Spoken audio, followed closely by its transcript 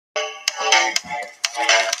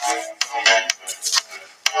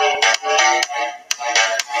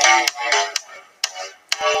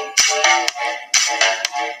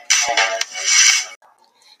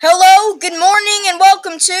Hello, good morning, and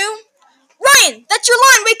welcome to... Ryan, that's your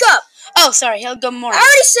line, wake up! Oh, sorry, good morning. I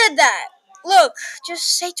already said that. Look,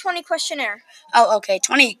 just say 20 questionnaire. Oh, okay,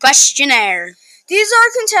 20 questionnaire. These are our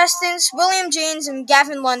contestants, William James and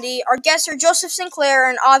Gavin Lundy. Our guests are Joseph Sinclair,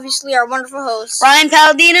 and obviously our wonderful host, Ryan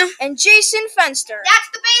Palladino. And Jason Fenster. That's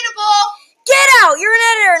debatable. Get out! You're an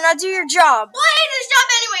editor, now do your job. Well, I hate this job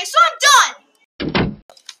anyway, so I'm done.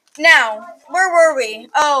 Now, where were we?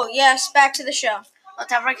 Oh, yes, back to the show.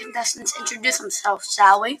 Let's have our contestants introduce themselves,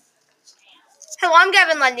 shall we? Hello, I'm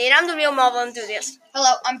Gavin Lundy, and I'm the real Marvel enthusiast.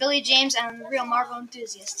 Hello, I'm Billy James, and I'm the real Marvel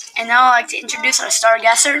enthusiast. And now I'd like to introduce our star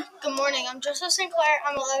guesser. Good morning, I'm Joseph Sinclair.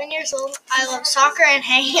 I'm 11 years old. I love soccer and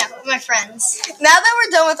hanging out with my friends. Now that we're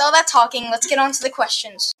done with all that talking, let's get on to the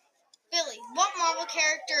questions. Billy, what Marvel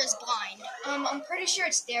character is blind? I'm pretty sure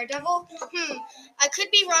it's Daredevil. I could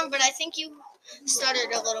be wrong, but I think you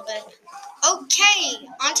stuttered a little bit. Okay,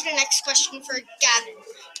 on to the next question for Gavin.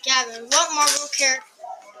 Gavin, what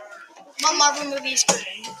Marvel movie is Groot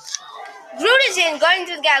in? Groot is in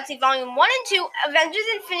Guardians of the Galaxy Volume 1 and 2, Avengers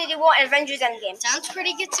Infinity War, and Avengers Endgame. Sounds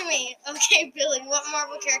pretty good to me. Okay, Billy, what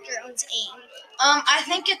Marvel character owns AIM? I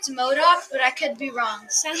think it's MODOK, but I could be wrong.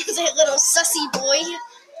 Sounds like a little sussy boy.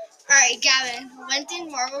 Alright, Gavin, when did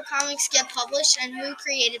Marvel Comics get published and who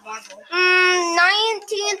created Marvel?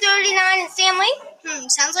 1939 in Stanley.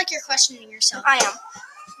 Sounds like you're questioning yourself. I am.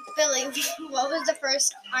 Billy, what was the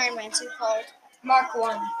first Iron Man suit called? Mark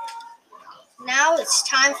 1. Now it's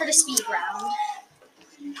time for the speed round.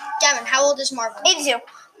 Gavin, how old is Marvel? 82.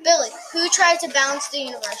 Billy, who tried to balance the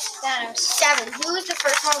universe? Thanos. Gavin, who is the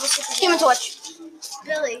first Marvel superhero? Human Torch.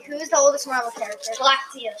 Billy, who is the oldest Marvel character?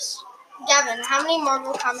 Galactus. Gavin, how many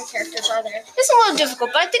Marvel comic characters are there? This is a little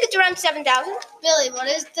difficult, but I think it's around 7,000. Billy, what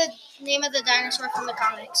is the name of the dinosaur from the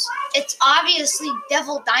comics? It's obviously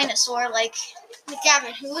Devil Dinosaur, like...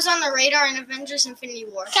 Gavin, who was on the radar in Avengers Infinity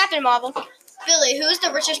War? Captain Marvel. Billy, who is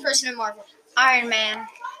the richest person in Marvel? Iron Man.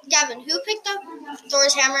 Gavin, who picked up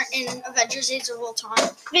Thor's hammer in Avengers Age of Ultron?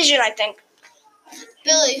 Vision, I think.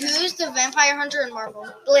 Billy, who is the vampire hunter in Marvel?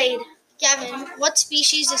 Blade. Gavin, what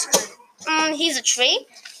species is Groot? He's a tree.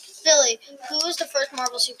 Billy, who was the first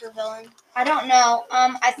Marvel supervillain? I don't know.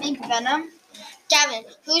 I think Venom. Gavin,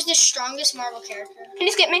 who's the strongest Marvel character? Can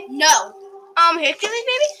you skip me? No. Hercules,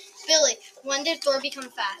 baby? Billy, when did Thor become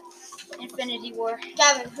fat? Infinity War.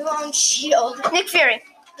 Gavin, who owns S.H.I.E.L.D.? Nick Fury.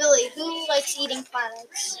 Billy, who likes eating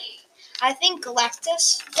planets? I think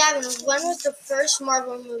Galactus. Gavin, when was the first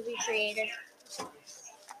Marvel movie created?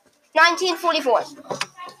 1944.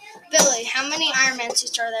 Billy, how many Iron Man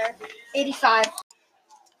suits are there? 85.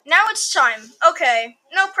 Now it's time. Okay,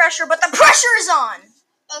 no pressure, but the pressure is on!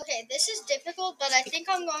 Okay, this is difficult, but I think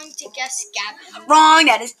I'm going to guess Gavin. Wrong,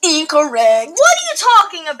 that is incorrect. What are you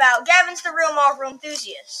talking about? Gavin's the real Marvel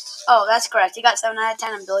enthusiast. Oh, that's correct. You got 7 out of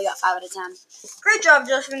 10 and Billy got 5 out of 10. Great job,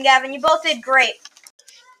 Joseph and Gavin. You both did great.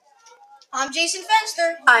 I'm Jason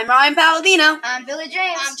Fenster. I'm Ryan Palladino. I'm Billy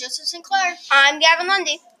James. I'm Joseph Sinclair. I'm Gavin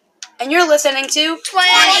Lundy. And you're listening to 20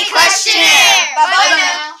 Questionnaire. Bye-bye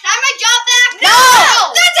now. Can I have my job back? No!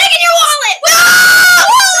 They're taking your wallet!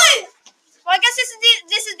 Well, I guess this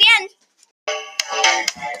is the end.